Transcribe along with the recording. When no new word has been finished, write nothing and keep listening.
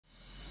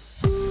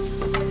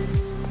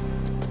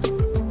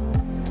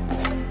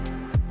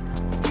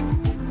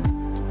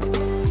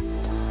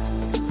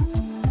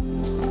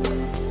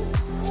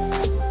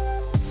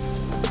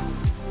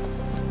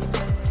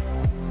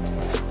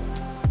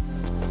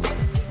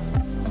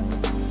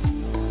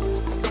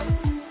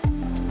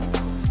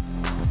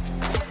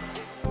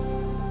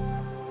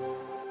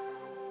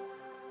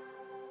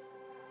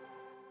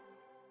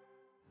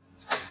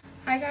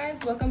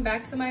welcome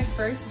back to my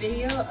first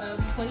video of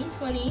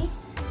 2020,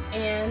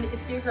 and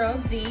it's your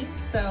girl Z.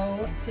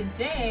 So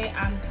today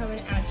I'm coming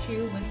at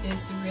you with this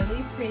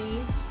really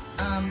pretty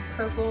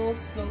purple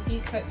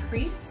smoky cut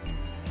crease.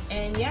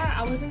 And yeah,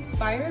 I was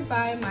inspired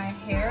by my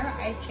hair.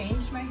 I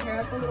changed my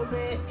hair up a little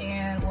bit,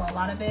 and well, a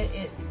lot of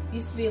it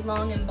used to be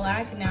long and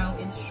black, now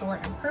it's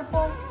short and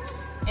purple.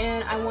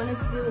 And I wanted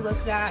to do a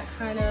look that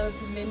kind of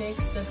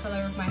mimics the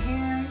color of my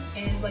hair,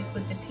 and like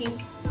with the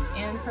pink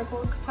and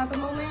purple type of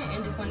moment,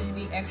 and just wanted to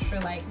be extra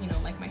like, you know,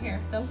 like my hair.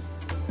 So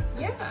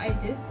yeah, I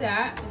did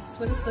that. This is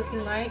what it's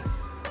looking like.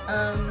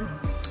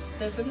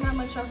 There's really not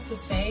much else to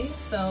say,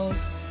 so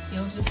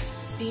you'll just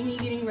see me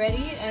getting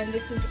ready. And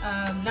this is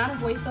not a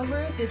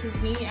voiceover, this is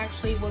me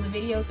actually, well, the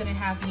video is gonna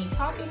have me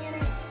talking in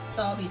it,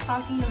 so I'll be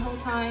talking the whole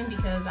time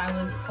because I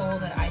was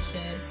told that I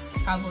should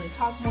probably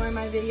talk more in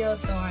my video,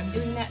 so I'm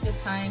doing that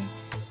this time.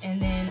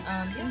 And then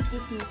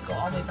this needs to go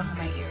all the way behind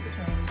my ear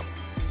because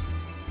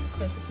the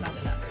clip is not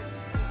enough.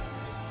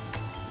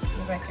 Let's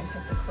see if I can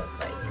put the clip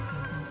like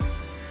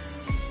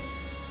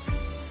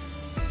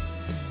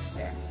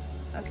there.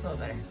 That's a little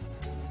better.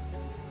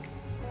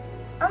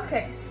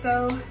 Okay,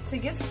 so to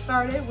get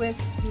started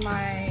with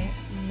my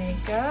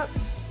makeup,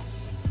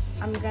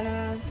 I'm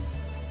gonna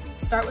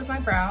start with my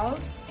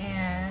brows,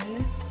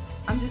 and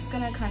I'm just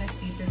gonna kind of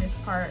speed through this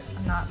part.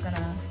 I'm not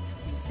gonna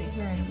sit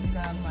here and do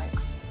them like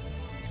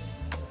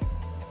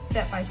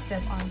step by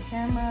step on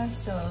camera,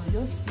 so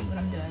you'll see what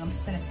I'm doing. I'm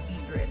just gonna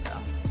speed through it though.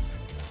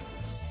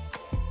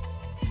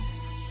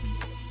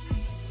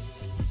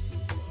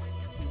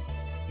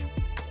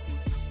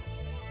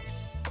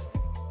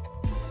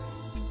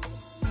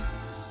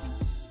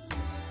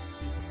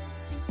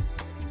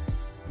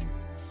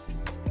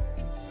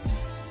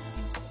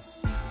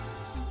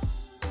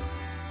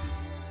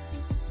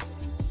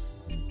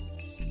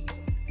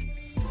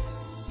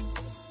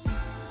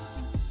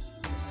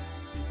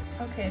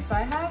 Okay, so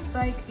I have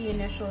like the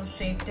initial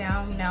shape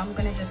down. Now I'm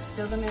gonna just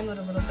fill them in with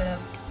a little bit of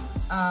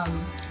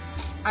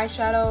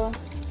eyeshadow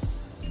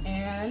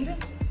and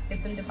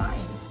get them defined.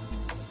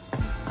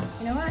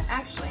 You know what?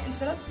 Actually,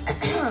 instead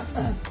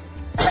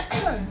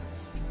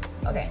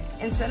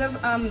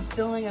of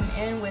filling them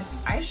in with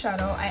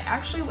eyeshadow, I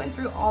actually went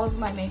through all of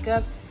my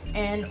makeup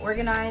and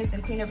organized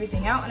and cleaned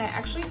everything out, and I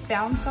actually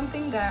found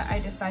something that I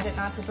decided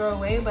not to throw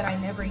away, but I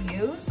never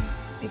used,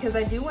 because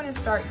I do want to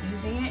start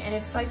using it. And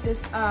it's like this,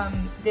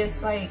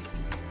 this like,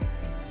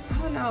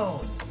 I don't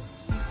know,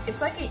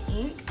 it's like an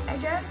ink, I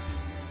guess,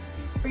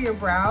 for your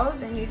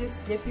brows, and you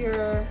just dip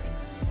your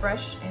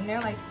brush in there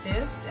like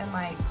this, and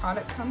like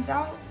product comes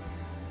out.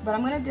 But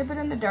I'm gonna dip it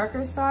in the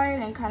darker side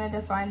and kind of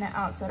define the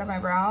outside of my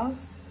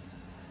brows.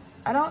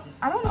 I don't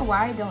know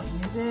why I don't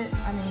use it.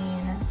 I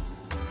mean,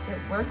 it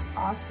works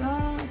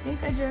awesome. I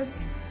think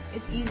it's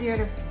easier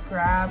to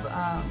grab,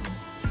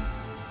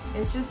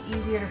 it's just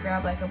easier to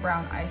grab like a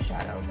brown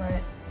eyeshadow, but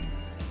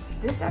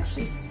this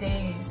actually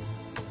stays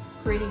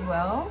pretty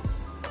well,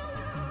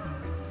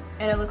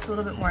 and it looks a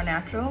little bit more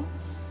natural.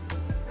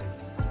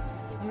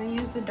 I'm gonna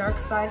use the dark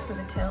side for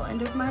the tail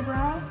end of my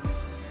brow.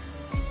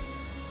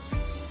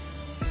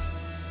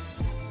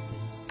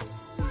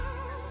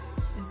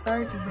 And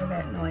sorry if you hear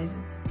that noise,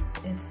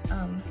 it's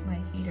my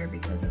heater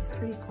because it's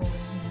pretty cold in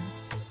here.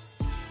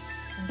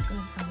 I'm just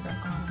gonna turn it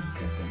back on in a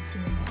second to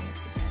remove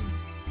this again.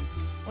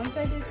 Once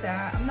I did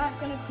that, I'm not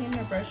gonna clean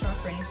my brush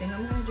off or anything.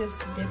 I'm gonna just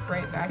dip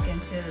right back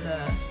into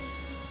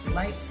the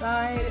light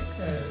side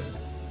because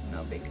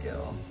no big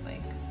deal.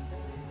 Like,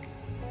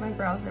 my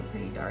brows are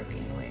pretty dark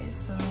anyway,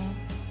 so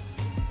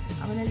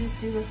I'm gonna just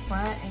do the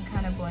front and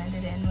kind of blend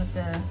it in with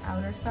the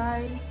outer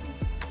side,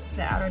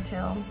 the outer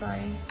tail, I'm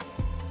sorry.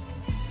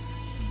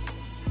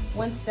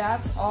 Once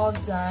that's all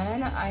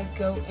done, I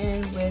go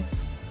in with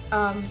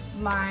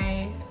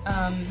my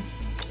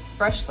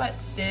brush like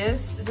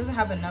this. It doesn't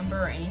have a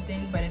number or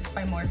anything, but it's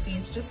by Morphe.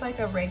 It's just like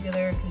a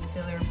regular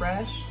concealer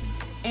brush.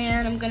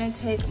 And I'm gonna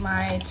take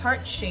my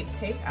Tarte Shape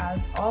Tape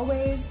as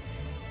always,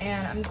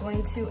 and I'm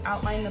going to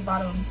outline the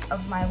bottom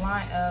of my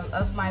line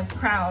of my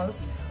brows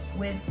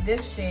with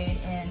this shade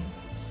in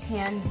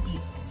Tan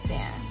Deep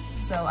Sand.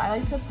 So I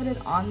like to put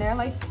it on there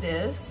like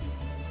this,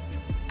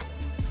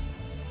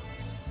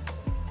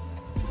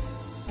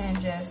 and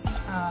just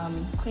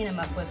clean them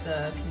up with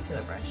the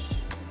concealer brush.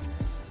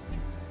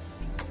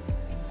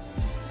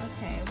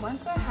 Okay,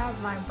 once I have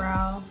my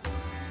brow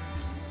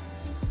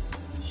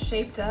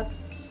shaped up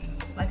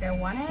like I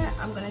want it,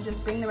 I'm gonna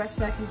just bring the rest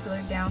of that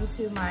concealer down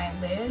to my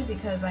lid,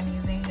 because I'm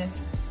using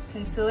this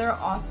concealer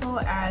also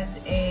as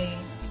a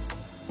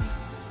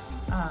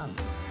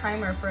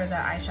primer for the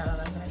eyeshadow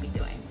that I'm gonna be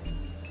doing.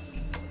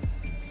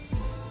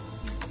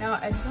 Now,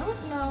 I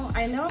don't know,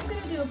 I know I'm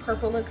gonna do a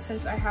purple look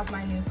since I have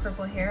my new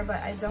purple hair,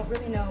 but I don't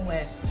really know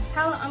what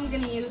palette I'm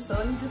gonna use, so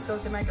let me just go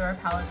through my drawer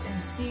palettes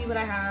and see what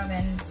I have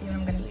and see what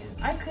I'm gonna use.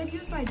 I could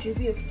use my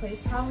Juvia's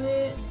Place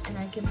palette, and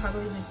I can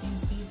probably just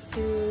use these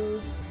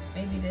two,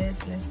 maybe this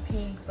and this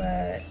pink,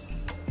 but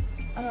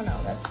I don't know,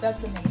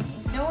 that's a maybe.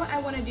 You know what, I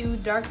wanna do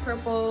dark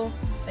purple,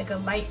 like a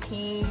light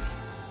pink,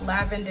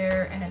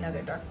 lavender, and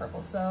another dark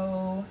purple,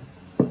 so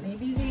let me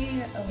maybe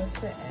the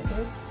Alyssa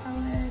Edwards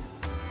palette,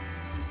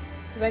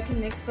 because I can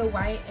mix the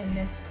white and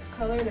this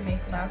color to make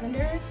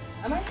lavender.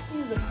 I might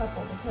use a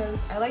couple because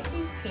I like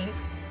these pinks.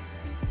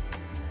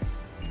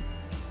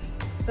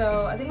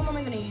 So I think I'm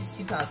only gonna use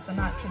 2 palettes. I'm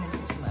not trying to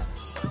do too much.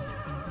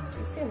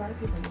 I see a lot of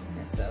people using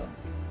this though.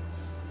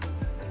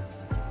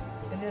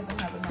 It doesn't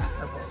have a matte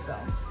purple, so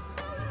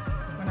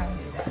we're not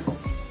gonna do that.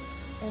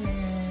 And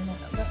then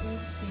let me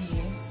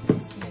see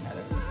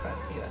another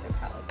few other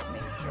palettes to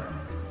make sure.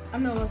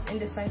 I'm the most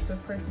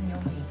indecisive person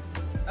you'll meet.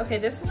 Okay,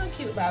 this is a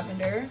cute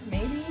lavender,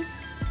 maybe.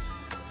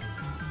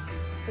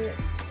 But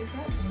is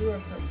that blue or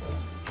purple?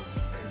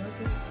 I like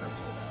this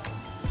purple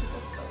though. It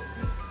looks so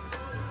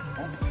cute.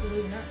 That's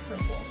blue, not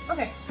purple.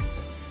 Okay.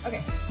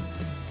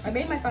 I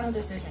made my final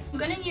decision. I'm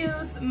gonna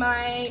use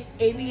my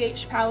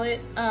ABH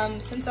palette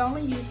since I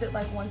only used it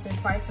like once or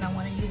twice and I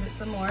wanna use it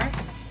some more.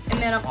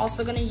 And then I'm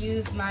also gonna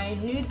use my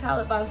nude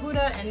palette by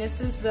Huda, and this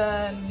is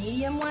the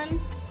medium one.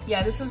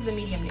 Yeah, this is the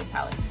medium nude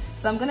palette.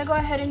 So I'm gonna go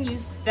ahead and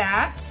use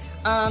that.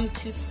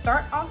 To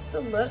start off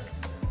the look,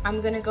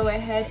 I'm gonna go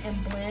ahead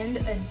and blend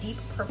a deep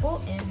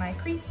purple in my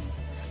crease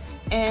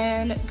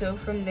and go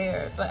from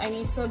there. But I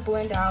need to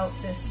blend out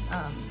this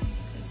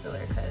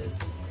concealer because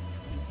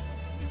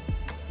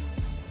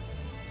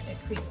it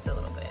creased a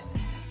little bit.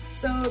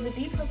 So the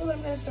deep purple that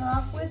I'm gonna start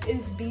off with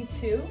is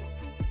B2.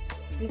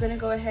 I'm gonna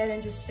go ahead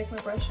and just stick my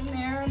brush in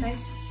there, a nice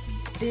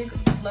big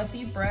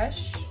fluffy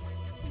brush,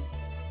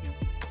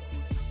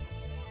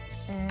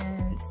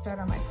 and start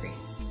on my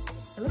crease.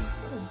 It looks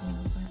a little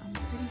blue, but I'm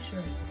pretty sure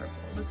it's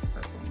purple. It looks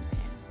purple in the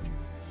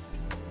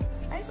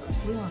pan. Why does it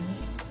look blue on me?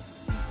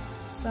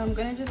 So I'm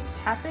gonna just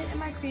tap it in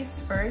my crease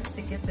first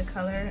to get the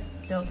color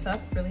built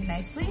up really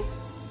nicely.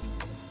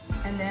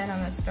 And then I'm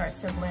gonna start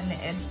to blend the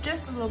edge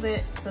just a little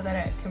bit so that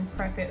I can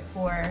prep it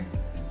for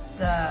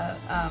the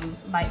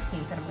light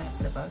pink that I'm gonna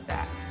put above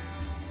that.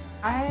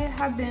 I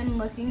have been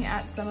looking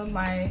at some of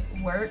my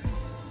work,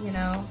 you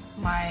know,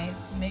 my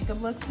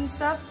makeup looks and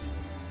stuff,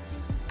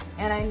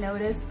 and I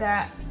noticed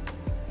that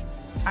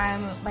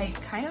I'm like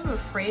kind of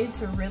afraid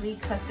to really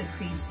cut the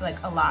crease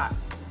like a lot.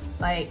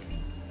 Like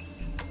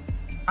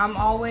I'm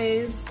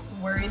always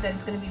worried that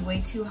it's gonna be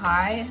way too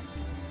high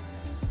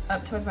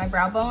up towards my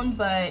brow bone,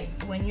 but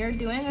when you're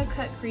doing a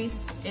cut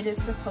crease, it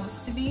is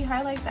supposed to be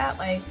high like that.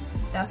 Like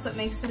that's what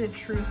makes it a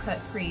true cut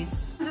crease.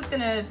 I'm just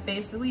gonna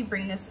basically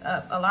bring this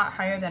up a lot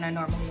higher than I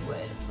normally would,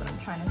 is what I'm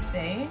trying to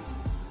say,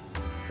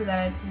 so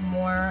that it's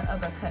more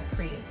of a cut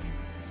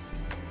crease.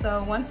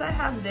 So once I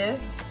have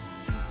this,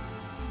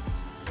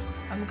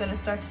 I'm gonna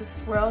start to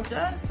swirl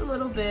just a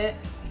little bit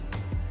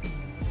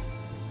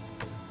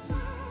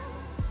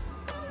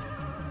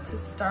to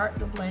start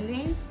the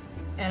blending.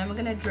 And I'm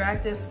gonna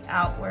drag this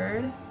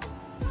outward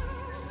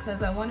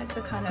because I want it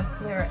to kind of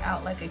flare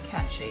out like a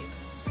cat shape.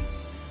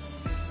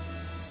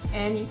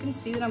 And you can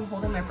see that I'm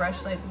holding my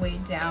brush like way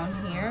down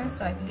here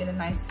so I can get a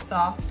nice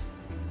soft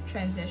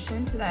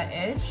transition to that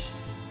edge.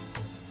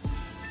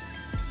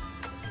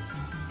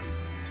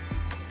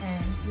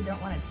 And you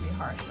don't want it to be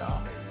harsh at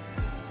all.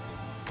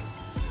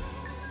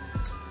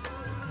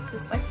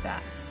 Just like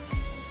that.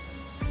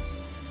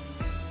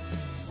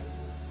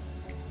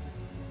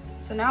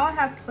 So now I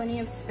have plenty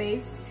of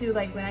space to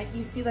like,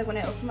 you see like when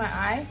I open my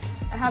eye,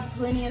 I have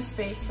plenty of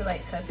space to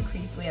like cut the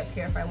crease way up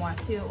here if I want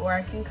to, or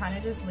I can kind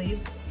of just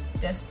leave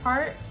this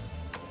part.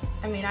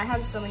 I mean, I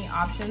have so many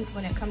options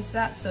when it comes to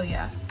that. So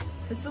yeah,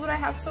 this is what I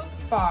have so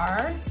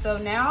far. So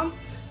now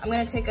I'm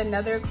gonna take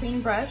another clean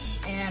brush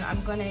and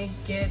I'm gonna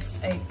get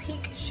a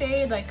pink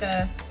shade, like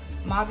a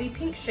mauve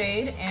pink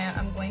shade, and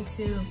I'm going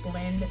to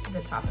blend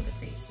the top of the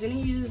crease. I'm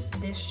gonna use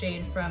this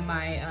shade from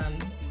my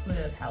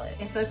Huda palette.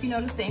 Okay, so if you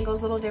notice the angle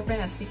is a little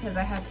different, that's because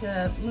I had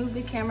to move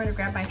the camera to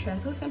grab my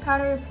translucent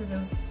powder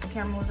because the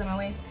camera was in my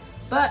way.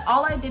 But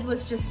all I did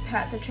was just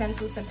pat the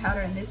translucent powder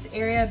in this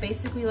area,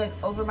 basically like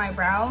over my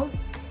brows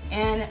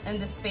and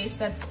in the space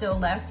that's still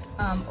left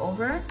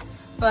over.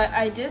 But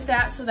I did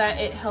that so that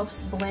it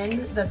helps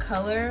blend the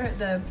color,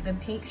 the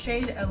pink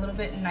shade, a little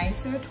bit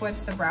nicer towards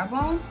the brow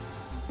bone.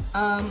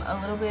 A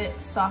little bit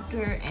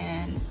softer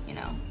and, you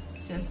know,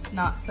 just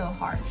not so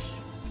harsh.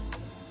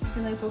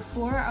 And like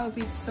before, I would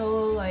be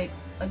so like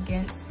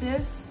against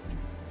this,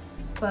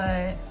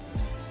 but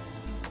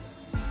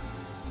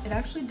it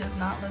actually does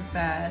not look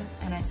bad,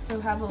 and I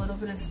still have a little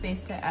bit of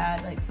space to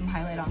add like some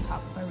highlight on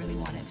top if I really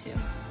wanted to.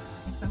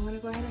 And so I'm gonna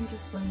go ahead and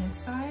just blend this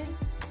side.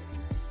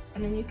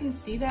 And then you can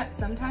see that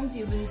sometimes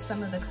you lose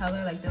some of the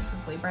color, like this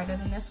is way brighter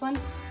than this one,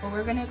 but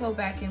we're gonna go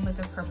back in with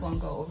the purple and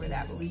go over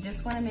that, but we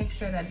just wanna make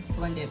sure that it's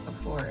blended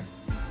before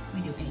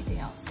we do anything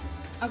else.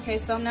 Okay,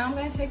 so now I'm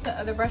gonna take the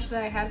other brush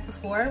that I had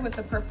before with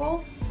the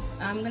purple.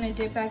 I'm gonna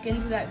dip back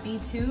into that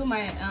B2,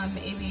 my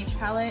ABH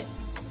palette,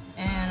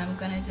 and I'm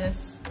gonna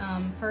just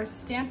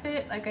first stamp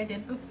it like I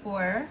did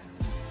before,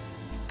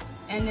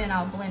 and then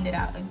I'll blend it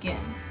out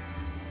again.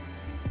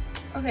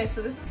 Okay,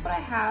 so this is what I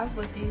have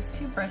with these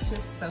two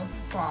brushes so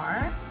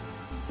far.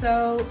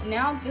 So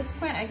now at this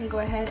point I can go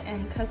ahead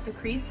and cut the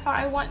crease how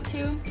I want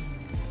to.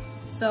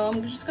 So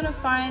I'm just gonna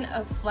find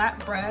a flat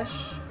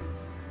brush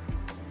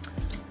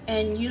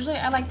And usually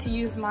I like to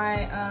use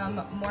my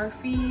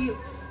Morphe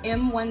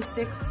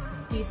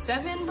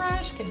M167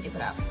 brush. Can get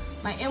it out.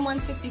 My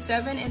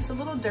M167, it's a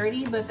little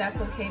dirty, but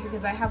that's okay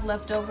because I have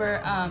leftover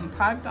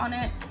product on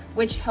it,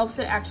 which helps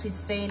it actually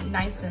stay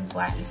nice and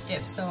flat and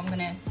stiff. So I'm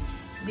gonna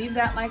leave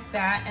that like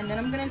that. And then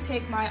I'm gonna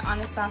take my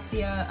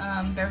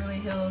Anastasia Beverly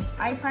Hills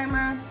eye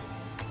primer,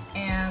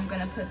 and I'm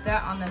gonna put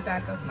that on the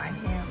back of my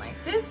hand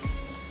like this.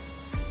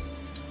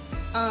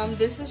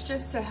 This is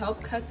just to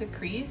help cut the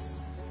crease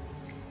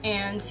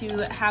and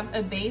to have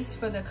a base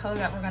for the color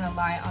that we're gonna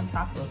lie on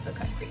top of the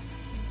cut crease.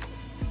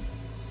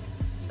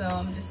 So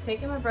I'm just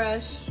taking my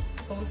brush,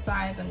 both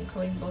sides, I'm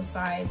coating both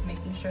sides,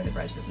 making sure the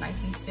brush is nice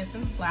and stiff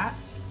and flat.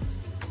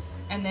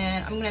 And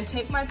then I'm gonna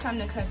take my time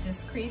to cut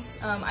this crease.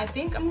 I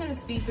think I'm gonna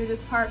speed through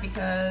this part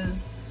because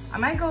I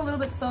might go a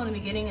little bit slow in the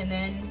beginning and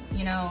then,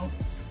 you know,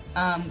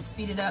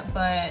 speed it up,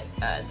 but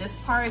this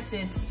part,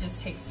 it just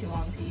takes too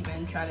long to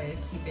even try to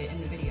keep it in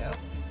the video.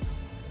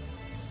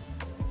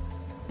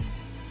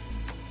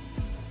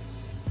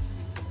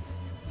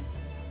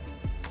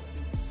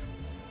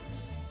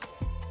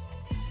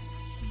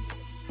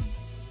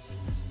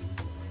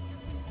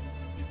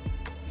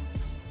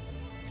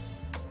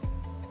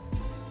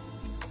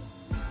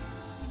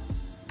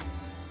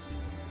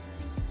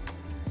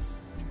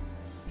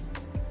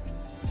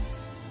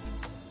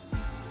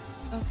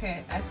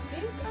 Okay, I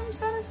think I'm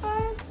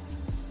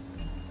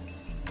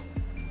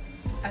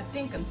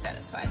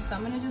satisfied. So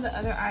I'm gonna do the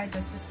other eye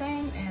just the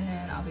same, and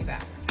then I'll be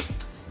back.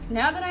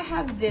 Now that I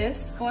have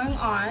this going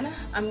on,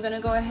 I'm gonna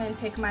go ahead and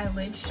take my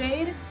lid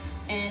shade,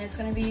 and it's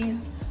gonna be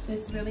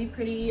this really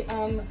pretty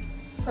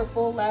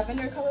purple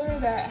lavender color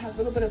that has a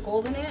little bit of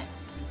gold in it.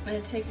 I'm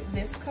gonna take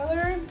this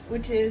color,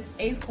 which is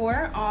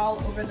A4, all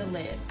over the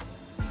lid.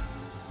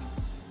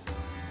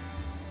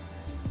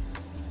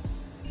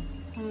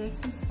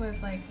 This is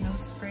with like no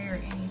spray or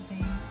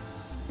anything.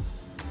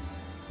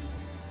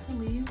 I'll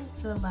leave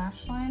the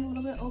lash line a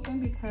little bit open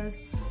because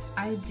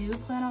I do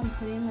plan on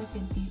putting like a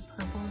deep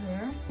purple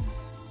there,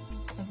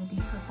 like a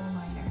deep purple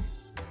liner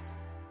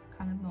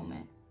kind of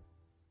moment.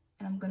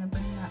 And I'm gonna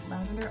bring that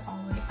lavender all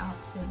the way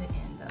out to the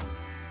end though.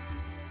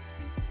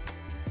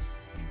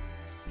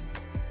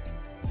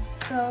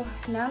 So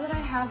now that I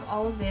have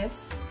all of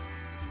this,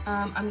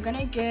 I'm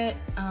gonna get,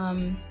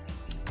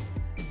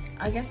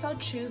 I guess I'll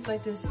choose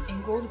like this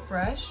angled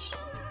brush,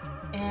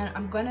 and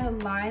I'm gonna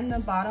line the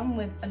bottom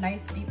with a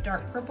nice deep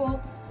dark purple,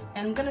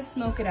 and I'm gonna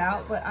smoke it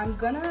out. But I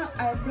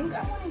think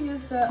I wanna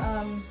use the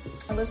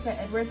Alyssa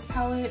Edwards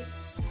palette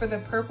for the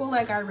purple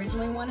like I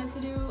originally wanted to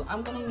do.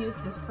 I'm gonna use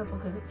this purple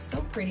because it's so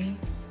pretty.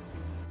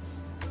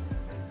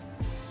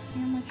 See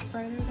how much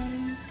brighter that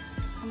is?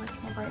 How much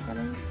more bright that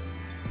is?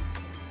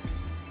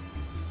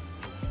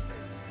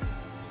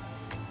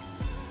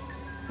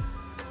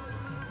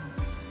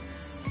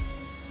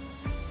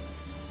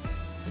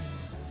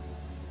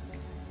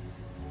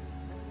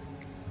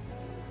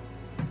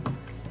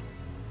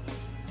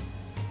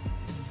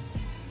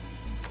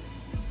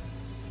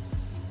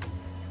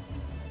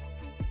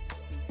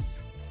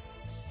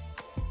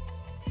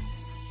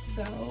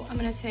 So I'm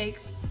gonna take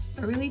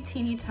a really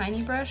teeny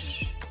tiny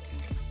brush.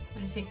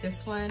 I'm gonna take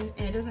this one,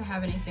 and it doesn't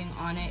have anything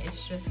on it,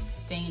 it's just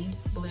stained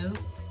blue.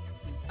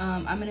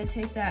 I'm gonna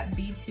take that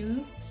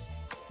B2,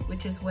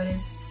 which is what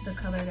is the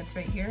color that's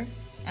right here,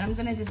 and I'm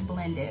gonna just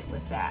blend it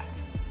with that.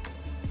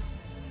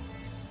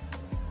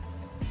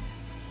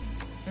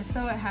 Just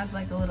so it has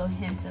like a little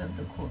hint of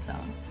the cool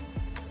tone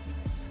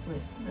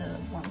with the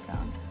warm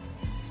tone.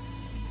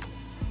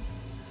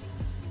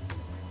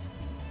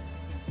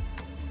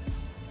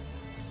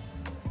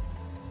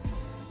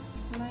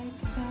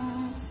 Like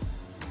that.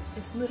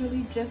 It's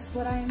literally just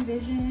what I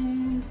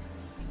envisioned.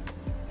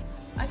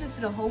 I just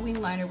did a whole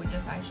wing liner with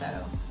just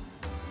eyeshadow.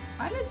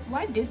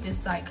 Why did this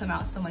side come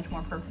out so much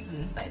more perfect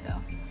than this side though?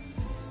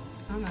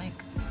 I'm like,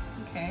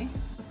 okay.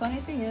 The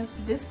funny thing is,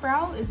 this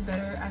brow is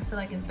better. I feel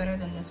like it's better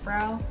than this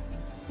brow.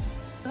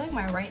 I feel like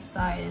my right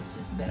side is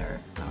just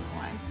better. I don't know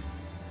why.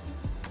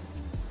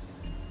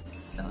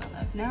 So I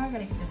love. Now I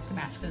gotta get this to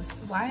match, because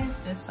why is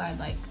this side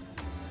like,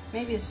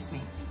 maybe it's just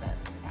me, but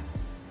yeah.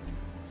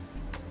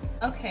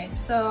 Okay,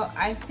 so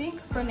I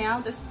think for now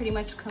this pretty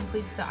much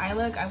completes the eye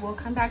look. I will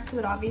come back to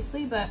it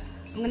obviously, but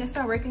I'm gonna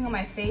start working on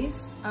my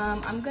face.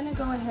 I'm gonna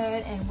go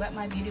ahead and wet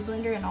my beauty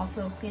blender and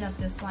also clean up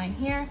this line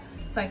here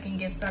so I can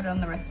get started on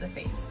the rest of the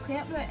face. Clean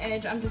up the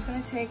edge, I'm just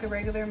gonna take a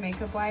regular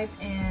makeup wipe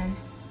and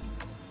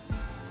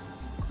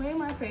clean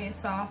my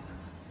face off.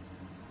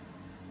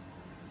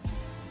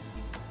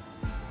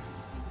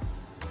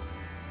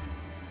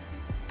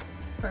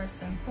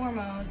 First and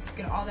foremost,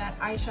 get all that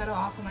eyeshadow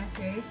off of my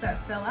face that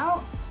fell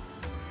out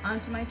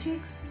onto my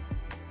cheeks.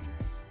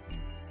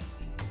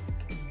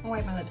 I'll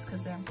wipe my lips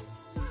because they're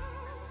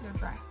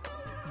dry.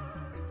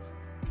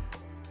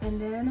 And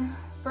then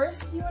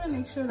first you want to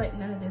make sure like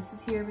none of this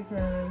is here,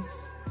 because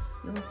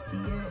you'll see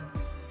it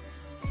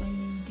when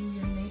you do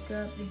your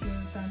makeup,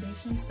 your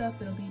foundation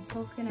stuff, it'll be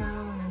poking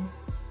out and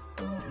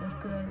it won't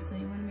look good. So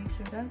you want to make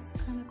sure that's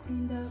kind of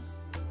cleaned up.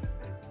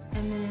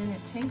 And then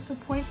take the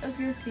point of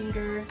your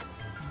finger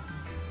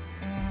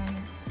and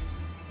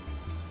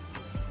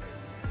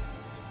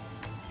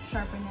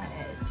find that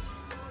edge.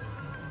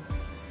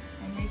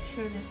 And make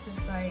sure this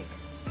is like,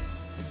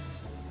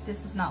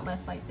 this is not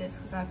left like this,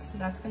 because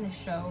that's gonna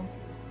show.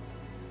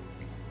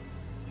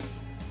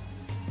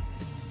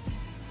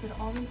 Did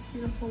all this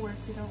beautiful work,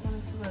 you don't want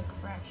it to look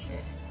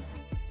ratchet.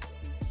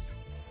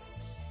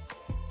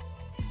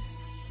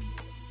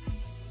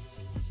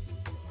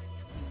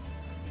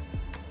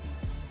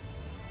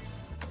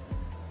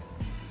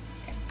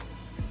 Okay.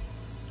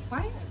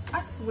 Why?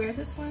 I swear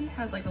this one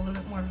has like a little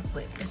bit more of a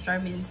flick. It's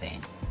driving me insane.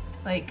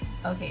 Like,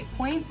 okay,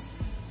 point.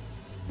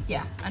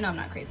 Yeah, I know I'm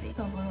not crazy.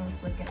 So I'm gonna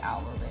flick it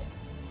out a little bit.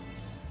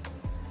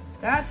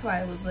 That's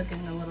why it was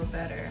looking a little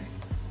better.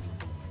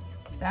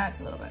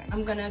 That's a little better.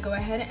 I'm gonna go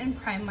ahead and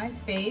prime my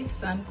face.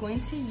 So I'm going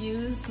to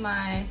use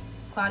my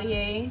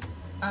Claudier,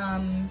 I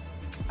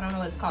don't know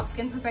what it's called,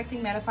 Skin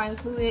Perfecting Mattifying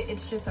Fluid.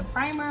 It's just a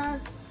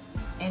primer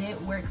and it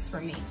works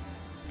for me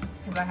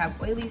because I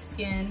have oily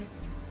skin.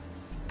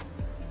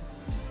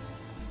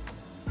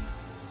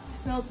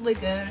 It smells really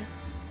good.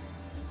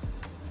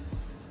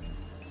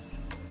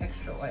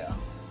 Extra oil.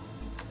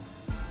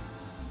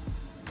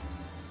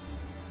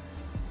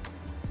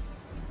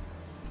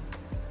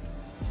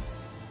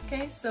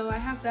 Okay, so I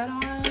have that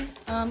on.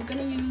 I'm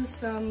gonna use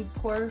some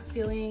pore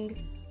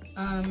filling.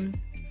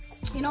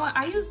 You know what,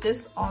 I use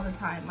this all the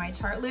time, my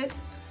Chartlist,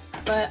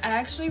 but I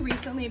actually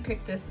recently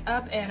picked this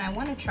up and I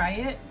wanna try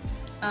it.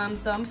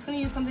 So I'm just gonna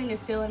use something to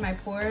fill in my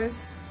pores.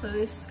 So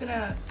this is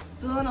gonna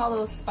fill in all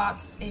those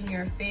spots in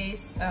your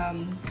face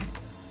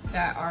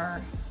that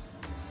are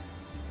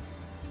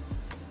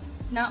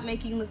not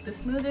making look the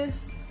smoothest.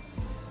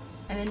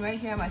 And then right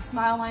here, my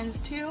smile lines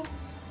too.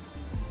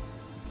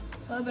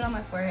 A little bit on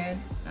my forehead,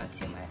 not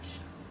too much.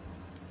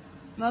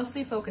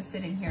 Mostly focus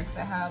it in here because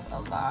I have a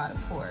lot of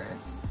pores.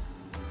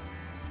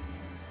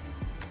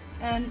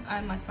 And I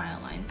have my smile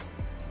lines.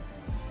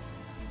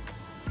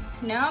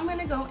 Now I'm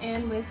gonna go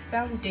in with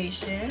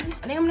foundation.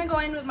 I think I'm gonna go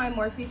in with my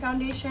Morphe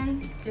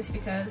foundation just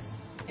because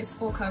it's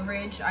full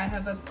coverage. I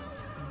have a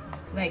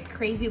like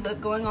crazy look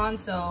going on,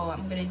 so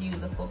I'm gonna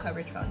use a full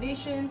coverage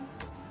foundation.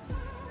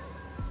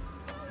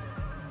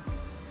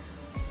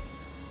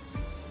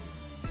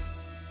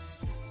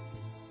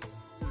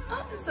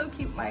 So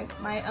cute. My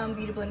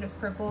beauty blender's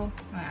purple,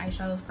 my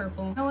eyeshadow's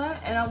purple. You know what?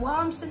 And while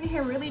I'm sitting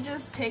here really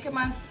just taking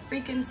my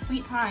freaking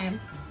sweet time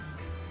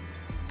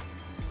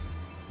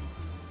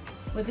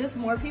with this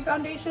Morphe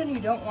foundation, you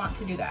don't want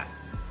to do that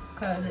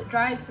because it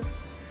dries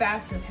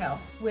fast as hell.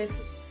 With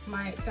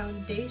my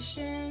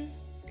foundation,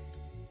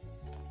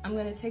 I'm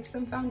gonna take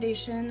some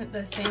foundation,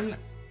 the same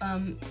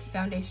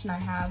foundation I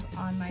have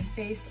on my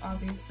face,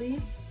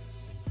 obviously.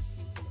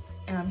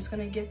 And I'm just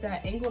gonna get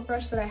that angled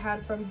brush that I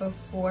had from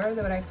before,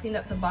 that I cleaned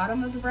up the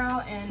bottom of the brow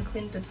and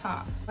cleaned the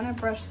top. I'm gonna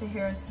brush the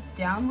hairs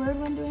downward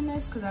when doing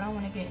this because I don't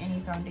wanna get any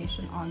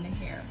foundation on the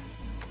hair.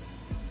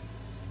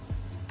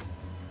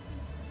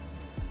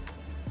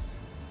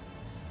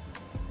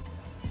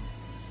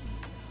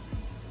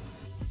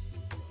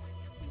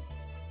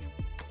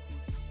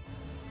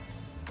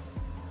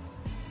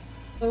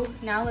 So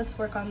now let's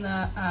work on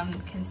the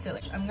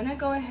concealer. I'm gonna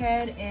go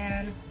ahead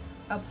and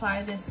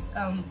apply this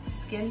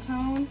skin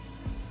tone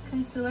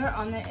concealer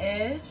on the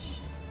edge.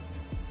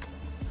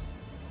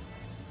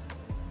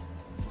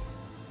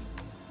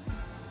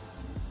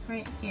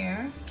 Right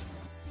here.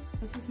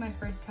 This is my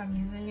first time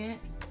using it.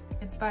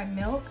 It's by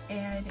Milk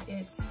and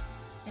it's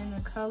in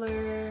the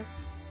color,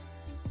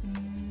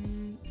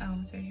 oh,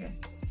 it's right here,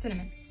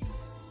 Cinnamon.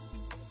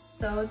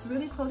 So it's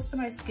really close to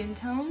my skin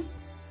tone.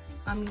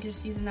 I'm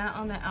just using that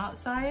on the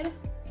outside.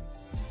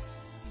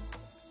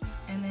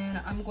 And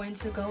then I'm going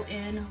to go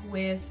in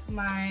with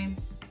my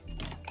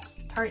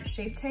Tarte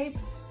Shape Tape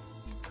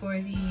for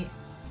the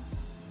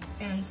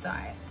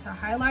inside to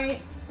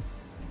highlight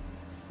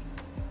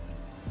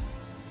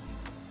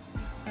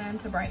and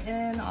to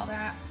brighten, all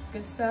that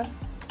good stuff.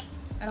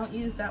 I don't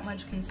use that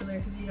much concealer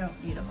because you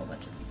don't need a whole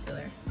bunch of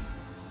concealer.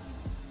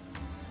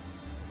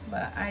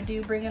 But I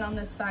do bring it on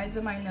the sides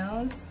of my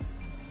nose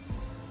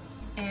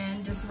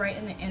and just right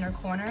in the inner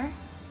corner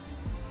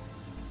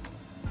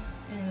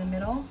and in the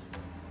middle.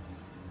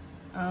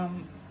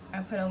 I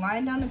put a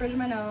line down the bridge of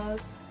my nose,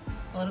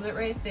 a little bit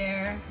right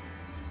there,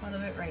 a little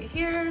bit right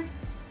here,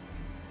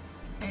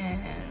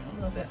 and a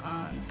little bit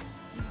on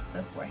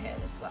the forehead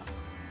as well.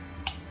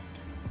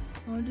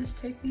 I'm just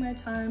taking my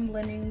time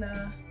blending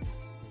the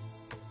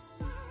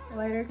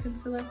lighter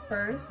concealer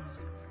first.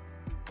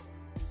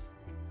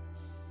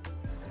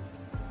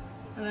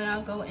 And then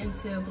I'll go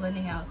into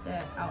blending out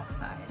the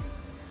outside.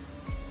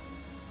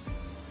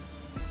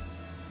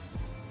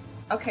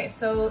 Okay,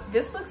 so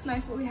this looks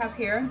nice what we have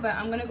here, but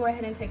I'm gonna go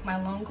ahead and take my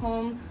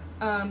Lancome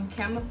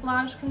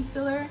Camouflage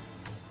Concealer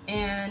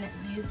and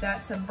use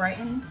that to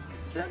brighten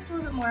just a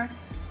little bit more.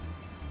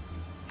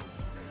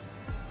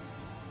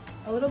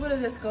 A little bit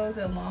of this goes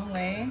a long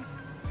way,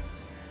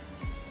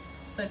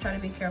 so I try to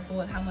be careful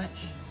with how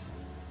much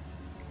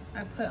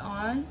I put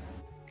on.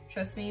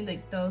 Trust me,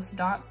 like those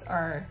dots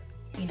are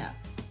enough.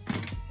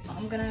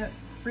 I'm gonna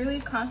really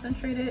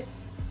concentrate it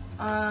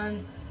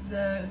on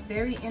the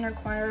very inner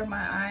corner of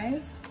my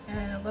eyes.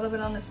 and a little bit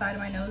on the side of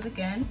my nose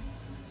again,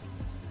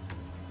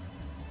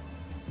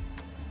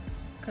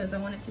 because I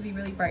want it to be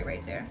really bright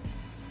right there.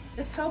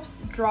 This helps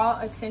draw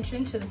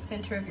attention to the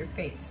center of your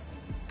face.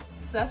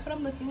 So that's what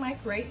I'm looking like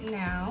right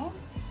now.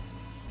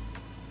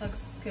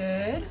 Looks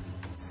good.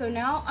 So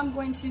now I'm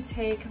going to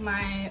take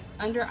my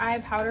under eye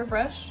powder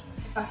brush,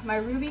 my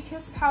Ruby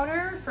Kiss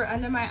powder for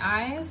under my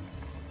eyes,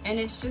 and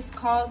it's just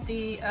called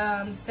the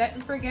Set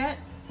and Forget.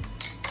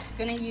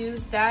 Gonna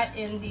use that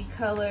in the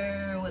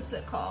color, what's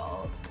it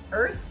called?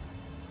 Earth.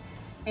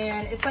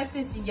 And it's like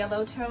this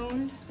yellow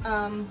toned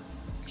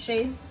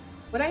shade.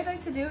 What I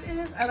like to do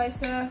is I like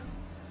to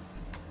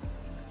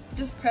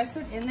just press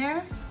it in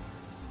there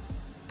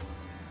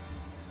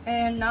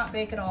and not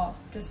bake at all.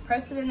 Just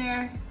press it in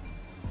there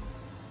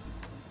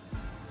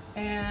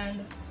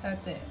and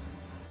that's it.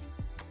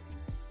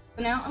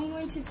 So now I'm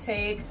going to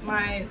take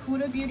my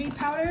Huda Beauty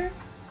powder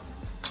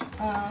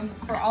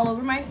for all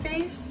over my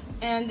face,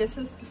 and this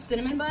is the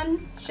Cinnamon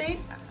Bun shade.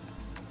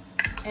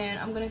 And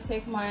I'm gonna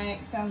take my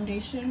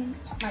foundation,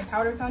 my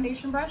powder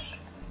foundation brush,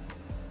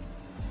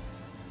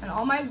 and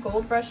all my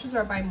gold brushes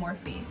are by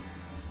Morphe.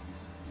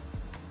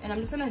 And I'm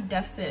just gonna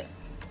dust it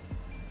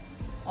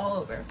all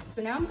over.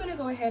 So now I'm gonna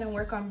go ahead and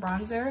work on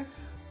bronzer,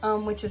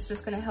 which is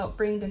just gonna help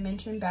bring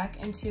dimension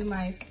back into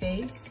my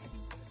face.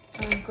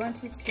 I'm going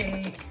to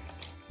take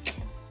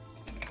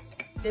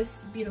this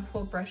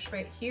beautiful brush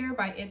right here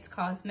by It's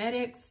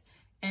Cosmetics,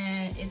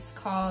 and it's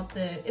called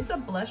it's a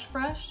blush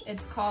brush.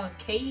 It's called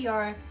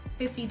KER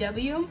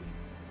 50W,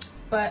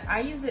 but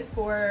I use it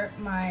for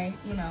my,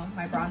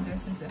 my bronzer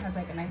since it has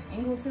like a nice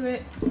angle to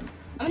it.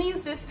 I'm gonna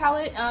use this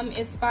palette.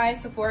 It's by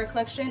Sephora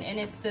Collection, and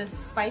it's the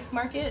Spice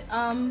Market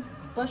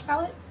blush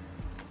palette.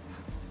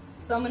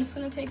 So I'm just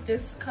gonna take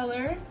this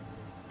color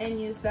and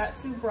use that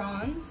to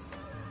bronze.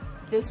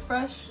 This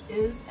brush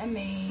is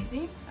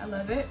amazing. I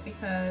love it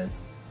because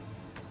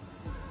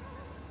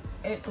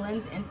it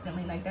blends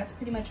instantly. Like, that's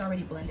pretty much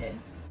already blended.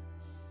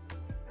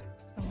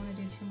 Don't want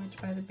to do too much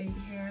by the baby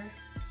hair,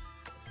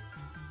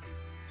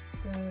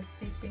 the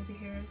fake baby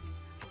hairs.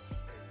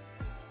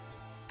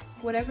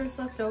 Whatever's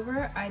left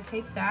over, I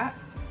take that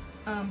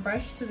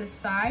brush to the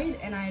side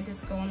and I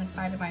just go on the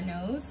side of my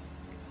nose,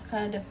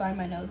 kind of define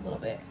my nose a little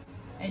bit.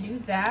 I do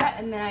that,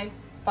 and then I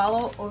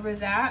follow over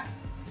that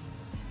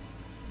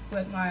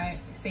with my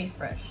face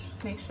brush.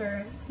 Make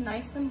sure it's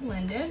nice and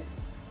blended.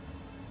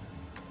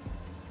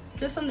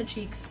 Just on the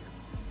cheeks.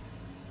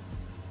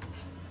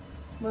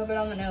 A little bit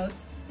on the nose.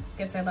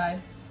 Guess I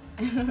lied.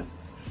 And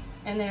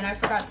then I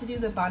forgot to do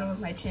the bottom of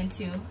my chin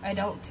too. I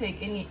don't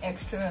take any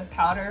extra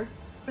powder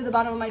for the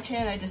bottom of my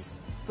chin. I just,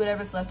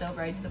 whatever's left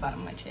over, I do the bottom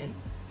of my chin.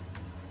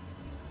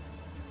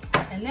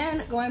 And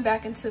then going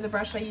back into the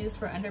brush I used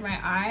for under my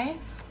eye,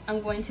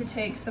 I'm going to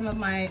take some of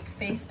my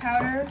face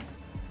powder.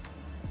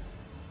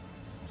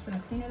 Just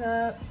gonna clean it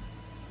up.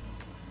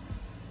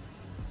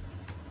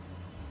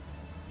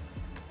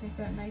 Make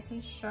that nice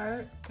and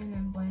sharp, and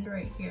then blend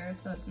right here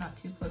so it's not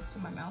too close to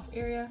my mouth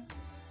area.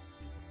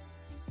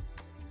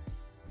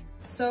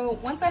 So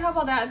once I have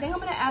all that, I think I'm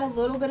gonna add a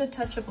little bit of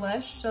touch of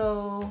blush.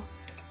 So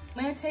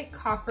I'm gonna take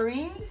Copper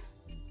Ring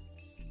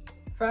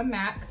from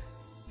MAC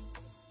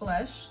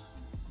blush,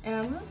 and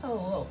I'm gonna put a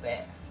little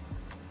bit.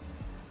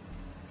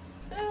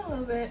 A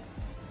little bit.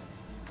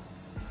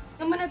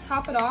 I'm gonna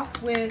top it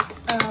off with,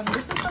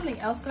 this is something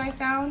else that I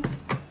found.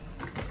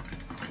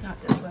 Not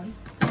this one.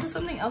 This is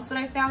something else that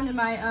I found in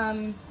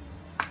my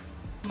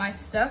my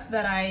stuff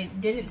that I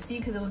didn't see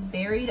because it was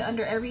buried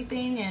under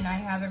everything, and I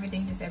have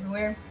everything just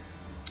everywhere.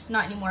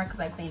 Not anymore because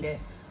I cleaned it.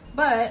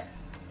 But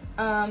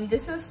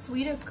this is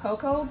Sweet as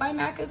Cocoa by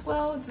MAC as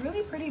well. It's a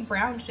really pretty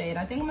brown shade.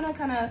 I think I'm gonna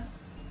kind of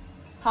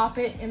pop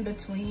it in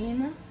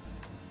between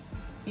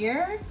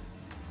here.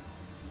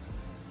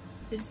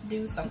 Just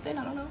do something,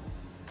 I don't know.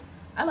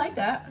 I like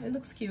that, it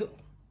looks cute.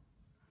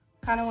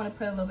 Kind of want to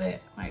put a little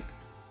bit like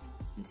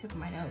on the tip of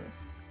my nose,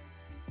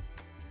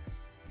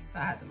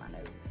 sides of my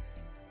nose.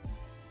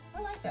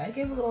 I like that. I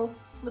gave a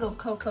little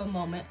cocoa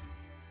moment.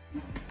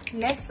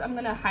 Next, I'm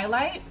gonna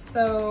highlight.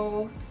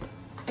 So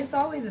it's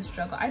always a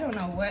struggle. I don't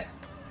know what.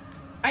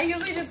 I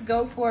usually just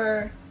go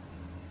for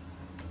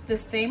the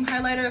same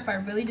highlighter if I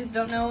really just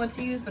don't know what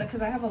to use, but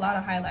because I have a lot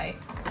of highlight.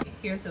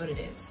 Here's what it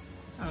is.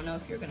 I don't know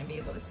if you're gonna be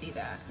able to see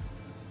that.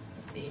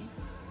 Let's see.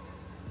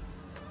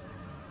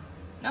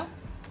 No?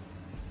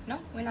 No,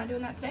 we're not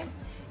doing that today.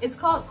 It's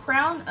called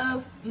Crown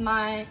of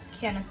My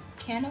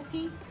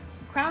Canopy.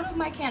 Crown of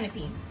My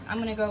Canopy. I'm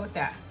gonna go with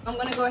that. I'm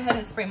gonna go ahead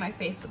and spray my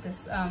face with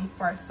this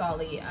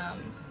Farsali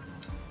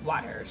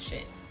water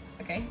shit,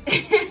 okay?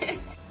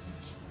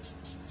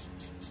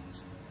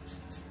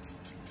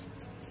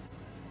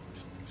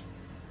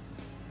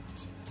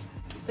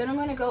 Then I'm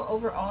gonna go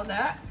over all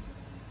that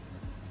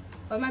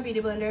with my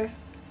beauty blender.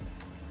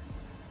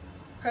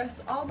 Press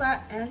all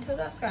that into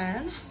the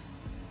skin.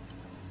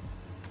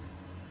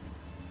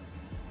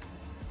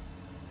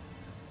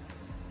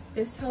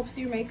 This helps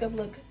your makeup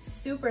look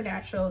super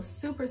natural,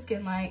 super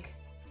skin-like.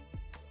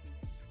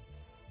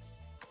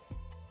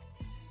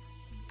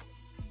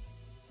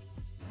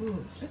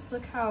 Ooh, just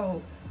look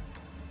how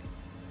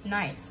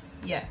Nice,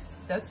 yes,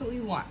 that's what we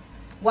want.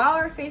 While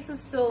our face is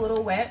still a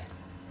little wet,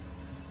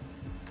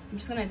 I'm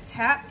just gonna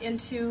tap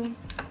into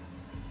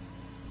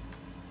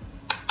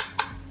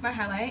my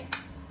highlight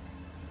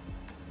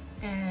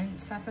and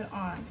tap it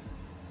on.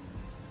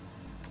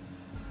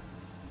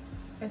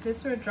 If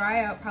this were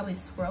dry, I would probably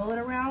swirl it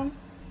around.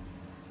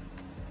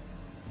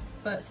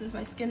 But since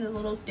my skin is a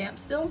little damp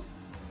still,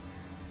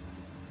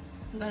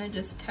 I'm gonna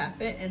just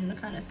tap it and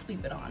kind of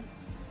sweep it on.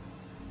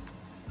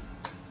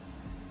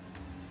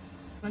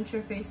 Once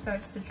your face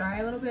starts to dry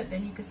a little bit,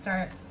 then you can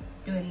start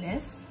doing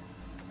this.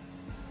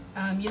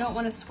 You don't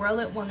want to swirl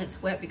it when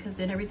it's wet because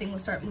then everything will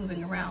start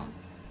moving around.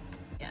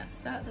 Yes,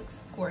 that looks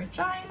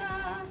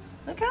gorgina.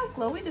 Look how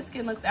glowy the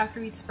skin looks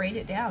after we sprayed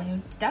it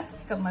down. That's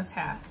like a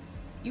must-have.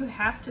 You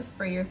have to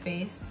spray your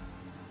face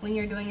when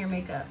you're doing your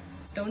makeup.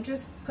 Don't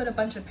just put a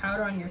bunch of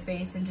powder on your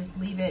face and just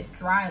leave it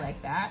dry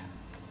like that.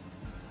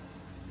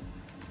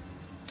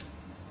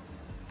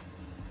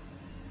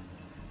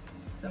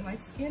 So my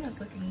skin is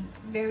looking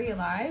very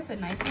alive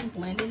and nice and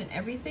blended and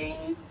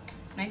everything.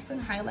 Nice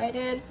and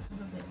highlighted. A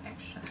little bit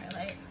extra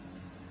highlight.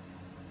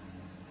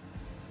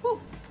 Woo!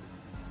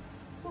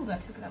 Ooh,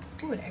 that took it up.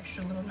 Ooh, an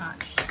extra little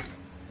notch.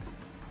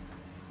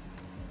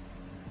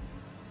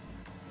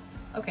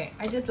 Okay,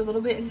 I dipped a little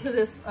bit into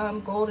this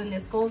gold and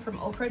this gold from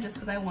Oprah just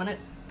because I wanted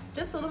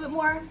just a little bit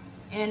more,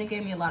 and it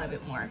gave me a lot of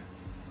it more.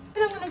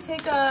 And I'm gonna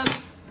take a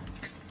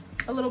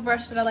little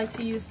brush that I like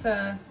to use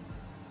to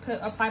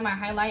apply my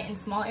highlight in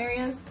small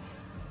areas,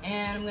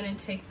 and I'm gonna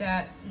take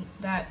that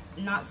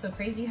not so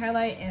crazy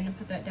highlight and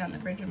put that down the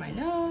bridge of my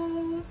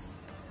nose,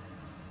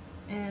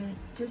 and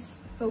just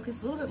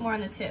focus a little bit more on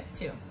the tip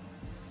too.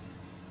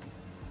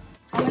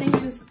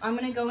 I'm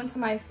gonna go into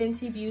my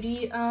Fenty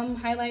Beauty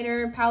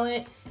highlighter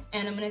palette,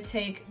 and I'm gonna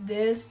take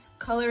this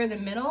color in the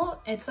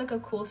middle. It's like a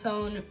cool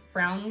tone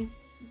brown,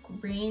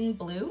 green,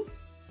 blue.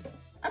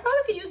 I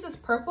probably could use this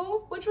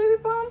purple. Which way we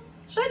bomb?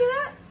 Should I do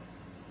that?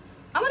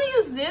 I'm gonna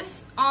use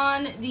this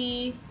on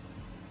the,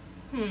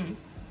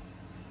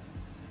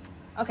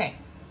 okay.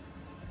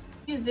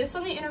 Use this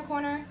on the inner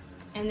corner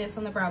and this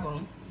on the brow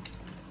bone.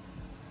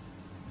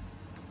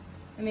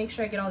 And make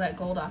sure I get all that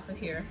gold off of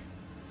here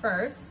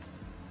first.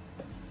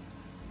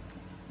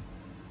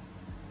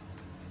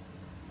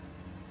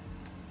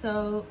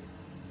 So,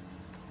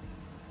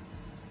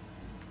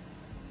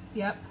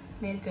 yep,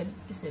 made a good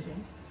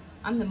decision.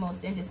 I'm the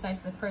most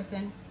indecisive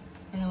person,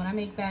 and then when I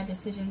make bad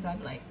decisions,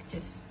 I'm like,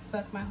 just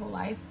fuck my whole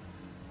life.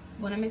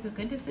 When I make a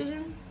good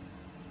decision,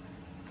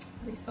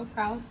 I'll be so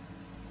proud.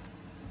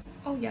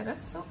 Oh yeah,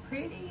 that's so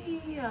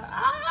pretty.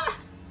 Ah!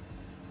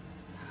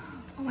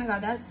 Oh my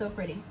God, that's so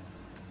pretty.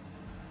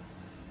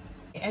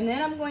 And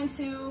then I'm going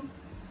to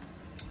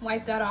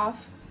wipe that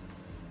off,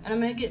 and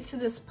I'm gonna get to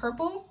this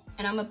purple,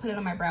 and I'm gonna put it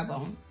on my brow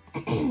bone.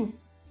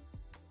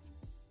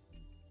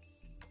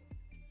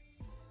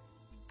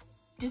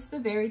 Just the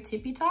very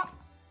tippy top,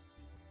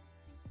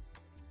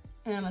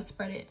 and I'm gonna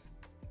spread it.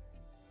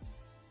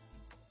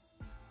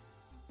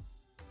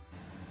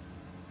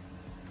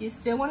 You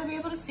still want to be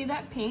able to see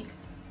that pink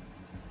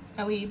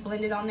that we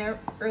blended on there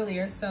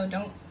earlier, so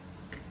don't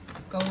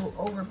go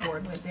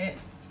overboard with it.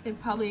 You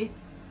could probably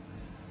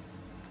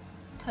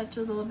touch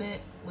a little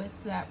bit with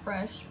that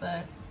brush,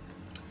 but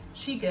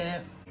she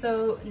good.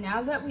 So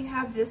now that we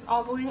have this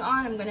all going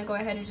on, I'm gonna go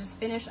ahead and just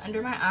finish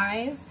under my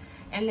eyes,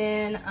 and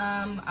then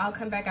I'll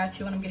come back at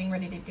you when I'm getting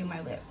ready to do my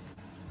lip.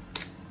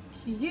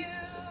 Cute,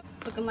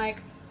 looking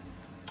like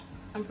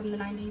I'm from the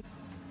 90s.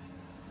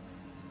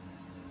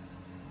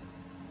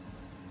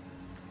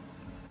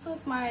 So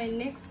it's my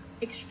NYX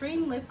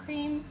Extreme Lip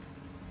Cream,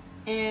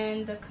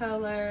 and the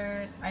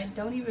color, I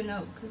don't even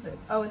know, because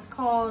it's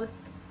called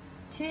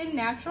Tin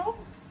Natural.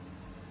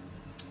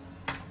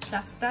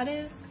 That's what that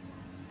is.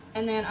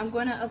 And then I'm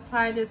going to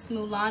apply this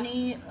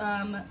Milani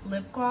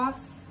lip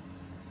gloss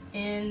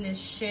in the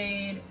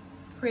shade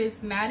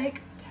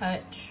Prismatic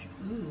Touch.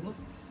 Ooh.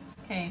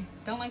 Okay,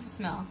 don't like the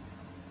smell.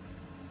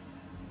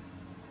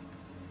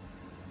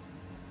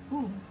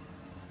 Ooh.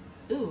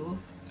 Ooh.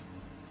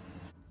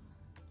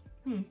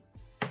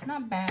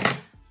 Not bad.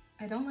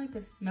 I don't like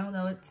the smell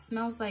though. It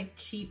smells like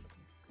cheap,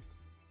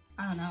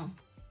 I don't know,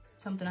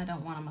 something I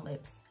don't want on my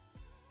lips.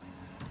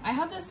 I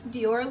have this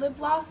Dior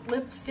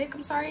lipstick,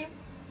 I'm sorry,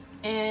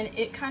 and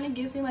it kind of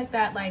gives me like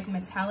that like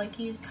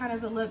metallic-y kind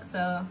of a look,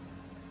 so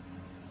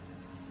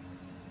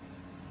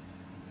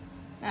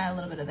add a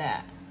little bit of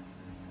that.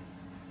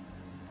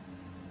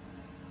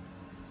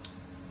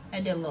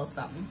 I did a little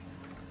something.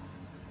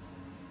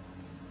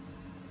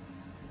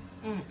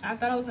 I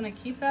thought I was gonna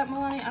keep that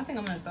Milani. I think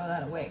I'm gonna throw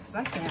that away because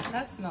I can't.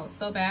 That smells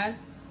so bad.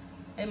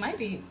 It might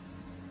be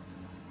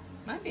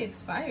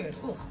expired.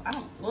 Ugh,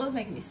 well, it's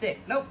making me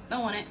sick. Nope,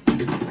 don't want it.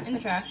 In the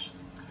trash.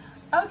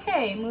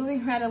 Okay,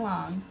 moving right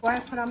along. Before I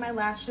put on my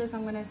lashes,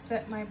 I'm gonna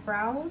set my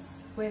brows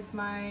with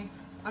my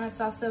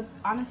Anastasia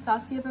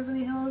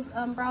Beverly Hills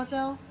brow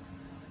gel.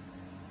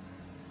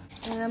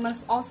 And I'm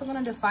also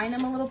gonna define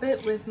them a little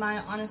bit with my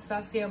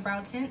Anastasia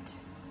brow tint.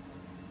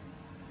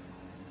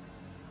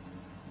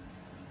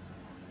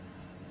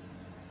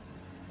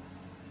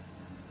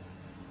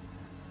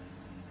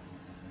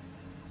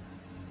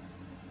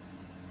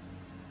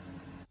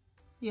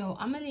 Yo,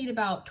 I'm gonna need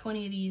about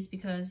 20 of these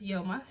because,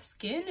 yo, my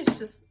skin is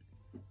just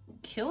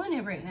killing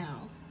it right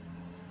now.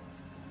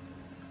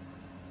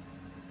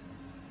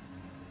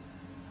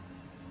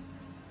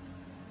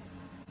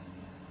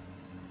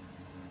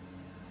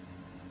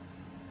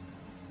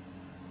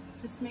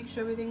 Just make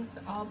sure everything's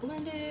all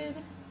blended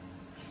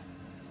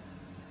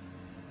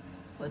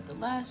with the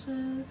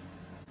lashes.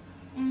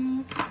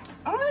 I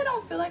really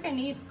don't feel like I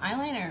need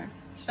eyeliner.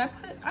 Should I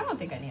put, I don't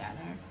think I need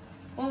eyeliner.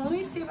 Well, let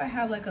me see if I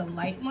have like a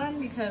light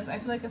one, because I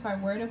feel like if I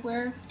were to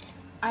wear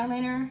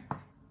eyeliner,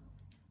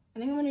 I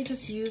think I'm gonna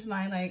just use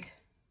my like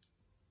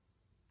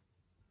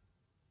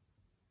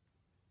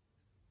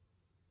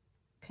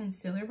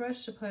concealer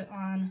brush to put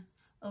on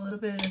a little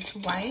bit of this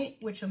white,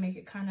 which will make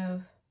it kind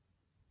of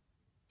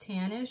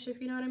tannish,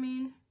 if you know what I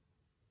mean.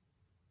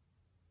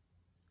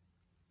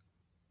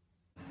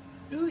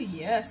 Ooh,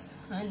 yes,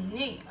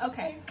 honey.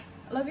 Okay,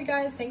 I love you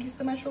guys. Thank you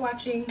so much for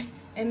watching.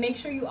 And make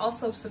sure you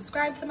also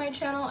subscribe to my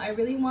channel. I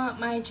really want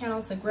my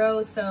channel to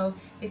grow. So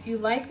if you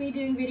like me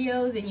doing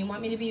videos and you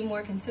want me to be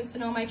more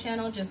consistent on my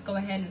channel, just go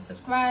ahead and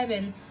subscribe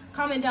and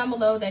comment down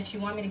below that you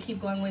want me to keep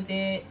going with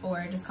it,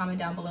 or just comment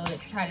down below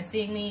that you're tired of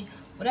seeing me.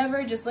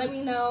 Whatever, just let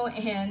me know.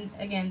 And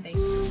again, thank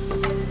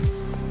you.